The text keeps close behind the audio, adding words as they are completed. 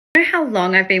You know how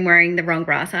long I've been wearing the wrong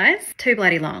bra size? Too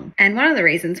bloody long. And one of the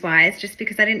reasons why is just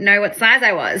because I didn't know what size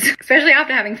I was, especially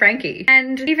after having Frankie.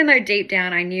 And even though deep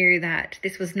down I knew that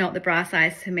this was not the bra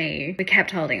size for me, we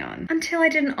kept holding on until I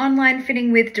did an online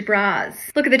fitting with bras.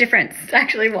 Look at the difference. It's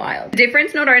actually wild. The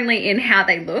difference not only in how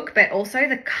they look, but also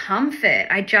the comfort.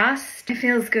 It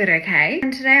feels good, okay?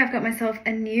 And today I've got myself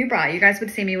a new bra. You guys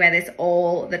would see me wear this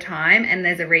all the time, and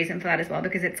there's a reason for that as well,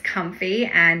 because it's comfy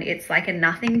and it's like a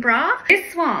nothing bra.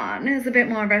 This one is a bit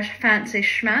more of a fancy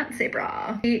schmancy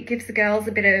bra. It gives the girls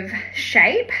a bit of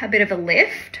shape, a bit of a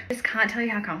lift. Just can't tell you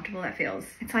how comfortable that feels.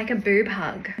 It's like a boob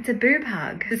hug. It's a boob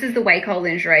hug. This is the Wacol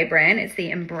lingerie brand. It's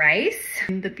the Embrace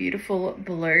in the beautiful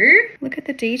blue. Look at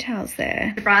the details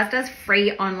there. The bra does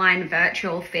free online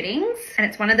virtual fittings, and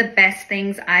it's one of the best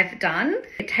things I've done.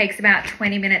 It takes about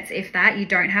 20 minutes, if that. You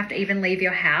don't have to even leave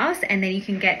your house, and then you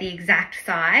can get the exact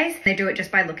size. They do it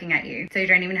just by looking at you, so you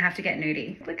don't even have to get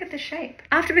nudie. Look at the shape.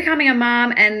 After becoming a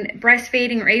mom and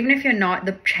breastfeeding, or even if you're not,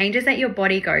 the changes that your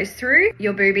body goes through,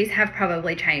 your boobies have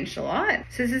probably changed a lot.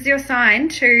 So this is your sign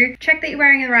to check that you're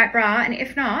wearing the right bra, and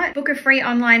if not, book a free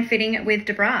online fitting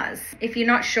with bras. If you're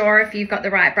not sure if you've got the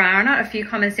right bra or not, a few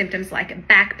common symptoms like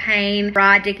back pain,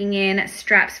 bra digging in,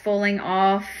 straps falling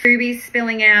off, boobies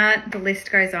spilling out, the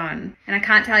list goes on. And I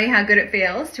can't tell you how good it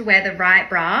feels to wear the right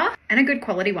bra, and a good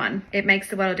quality one. It makes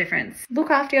the world of difference.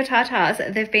 Look after your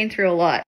tatas. They've been through a lot.